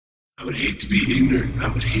I would hate to be ignorant. I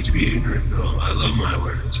would hate to be ignorant. No, I love my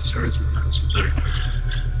awareness. It starts in the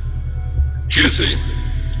Here's the thing.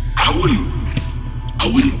 I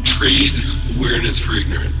wouldn't trade awareness for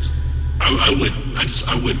ignorance. I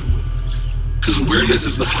wouldn't. Because awareness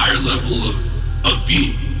is the higher level of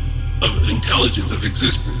being, of intelligence, of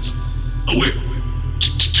existence. Aware.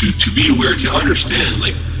 To be aware, to understand,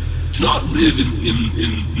 like, to not live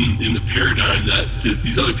in the paradigm that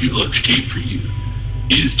these other people have shaped for you,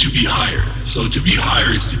 is to be higher. So to be higher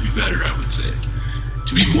is to be better, I would say.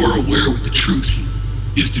 To be more aware with the truth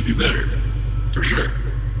is to be better, for sure.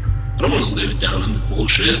 I don't want to live down in the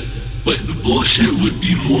bullshit, but the bullshit would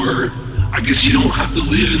be more, I guess you don't have to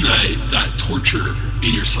live in that torture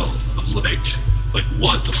in yourself of like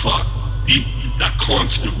what the fuck? That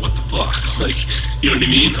constant what the fuck? Like, you know what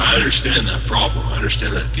I mean? I understand that problem. I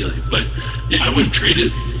understand that feeling. But yeah, I wouldn't trade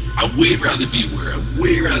it. I'd way rather be aware. I'd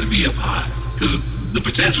way rather be up high. Because the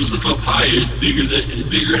potential of up high is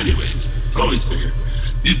bigger anyways. It's always bigger.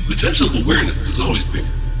 The potential of awareness is always bigger.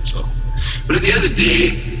 So, but at the end of the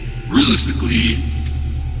day, realistically,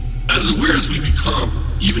 as aware as we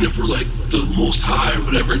become, even if we're like the most high or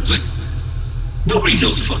whatever, it's like nobody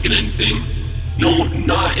knows fucking anything.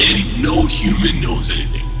 No human knows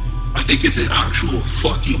anything. I think it's an actual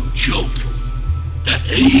fucking joke that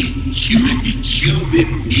any human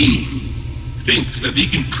being thinks that they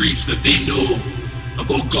can preach that they know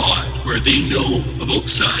about God, or they know about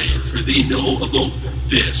science, or they know about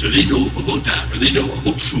this, or they know about that, or they know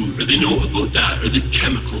about food, or they know about that, or the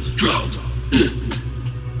chemicals, drugs.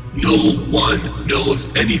 No one knows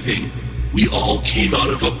anything. We all came out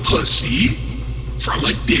of a pussy from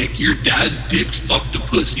a dick. Your dad's dick fucked a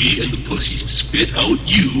pussy, and the pussy spit out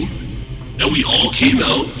you. And we all came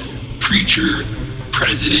out, preacher,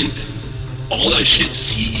 president, all that shit,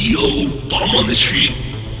 CEO, bum on the street.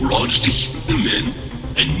 We're all just a human,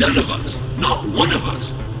 and none of us, not one of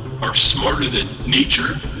us, are smarter than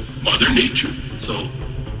nature, Mother Nature. So,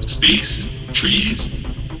 space, trees,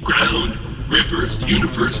 ground, rivers,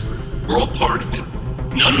 universe, we're all part of it.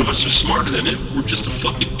 None of us are smarter than it. We're just a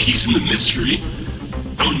fucking piece in the mystery.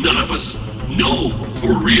 No, none of us know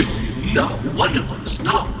for real. Not one of us.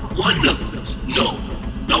 Not one of us. No.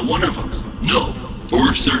 Not one of us. No.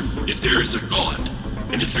 For certain, if there is a God.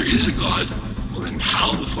 And if there is a God, well then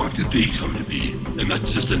how the fuck did they come to be? And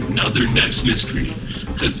that's just another next mystery.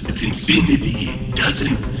 Because it's infinity.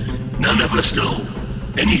 None of us know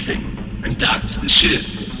anything. And that's the shit.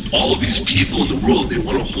 All of these people in the world, they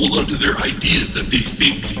want to hold on to their ideas that they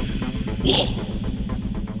think, well,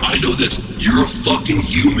 I know this. You're a fucking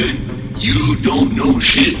human. You don't know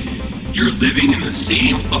shit. You're living in the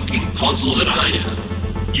same fucking puzzle that I am.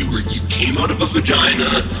 You came out of a vagina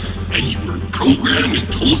and you were programmed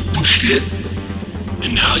and told some shit,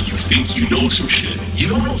 and now you think you know some shit. You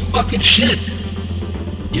don't know fucking shit.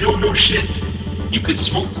 You don't know shit. You could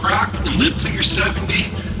smoke crack and live till you're 70.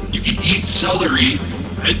 You could eat celery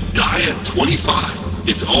and die at 25.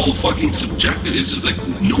 It's all fucking subjective. It's just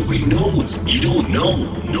like nobody knows. You don't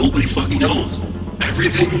know. Nobody fucking knows.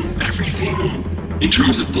 Everything in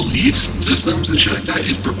terms of beliefs, systems, and shit like that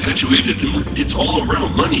is perpetuated. And it's all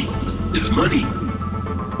around money. It's money.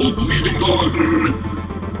 Oh, believe in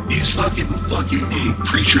God. These fucking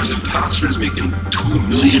preachers and pastors making $2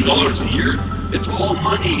 million a year. It's all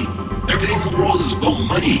money. Everything in the world is about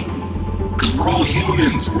money. Because we're all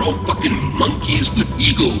humans. We're all fucking monkeys with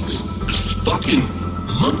egos. Just fucking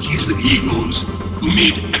monkeys with egos who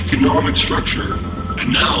made economic structure,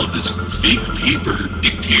 and now this fake paper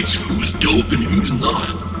dictates who's dope and who's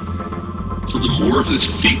not. So the more of this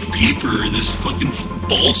fake paper and this fucking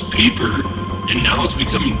false paper, and now it's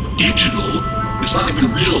becoming digital, it's not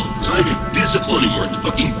even real, it's not even physical anymore, it's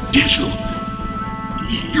fucking digital.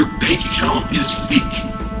 Your bank account is fake.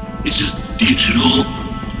 It's just digital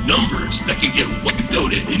numbers that can get wiped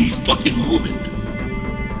out at any fucking moment.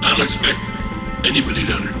 I don't expect anybody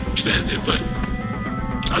to understand it, but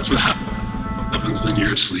that's what happens when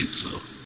you're asleep, so.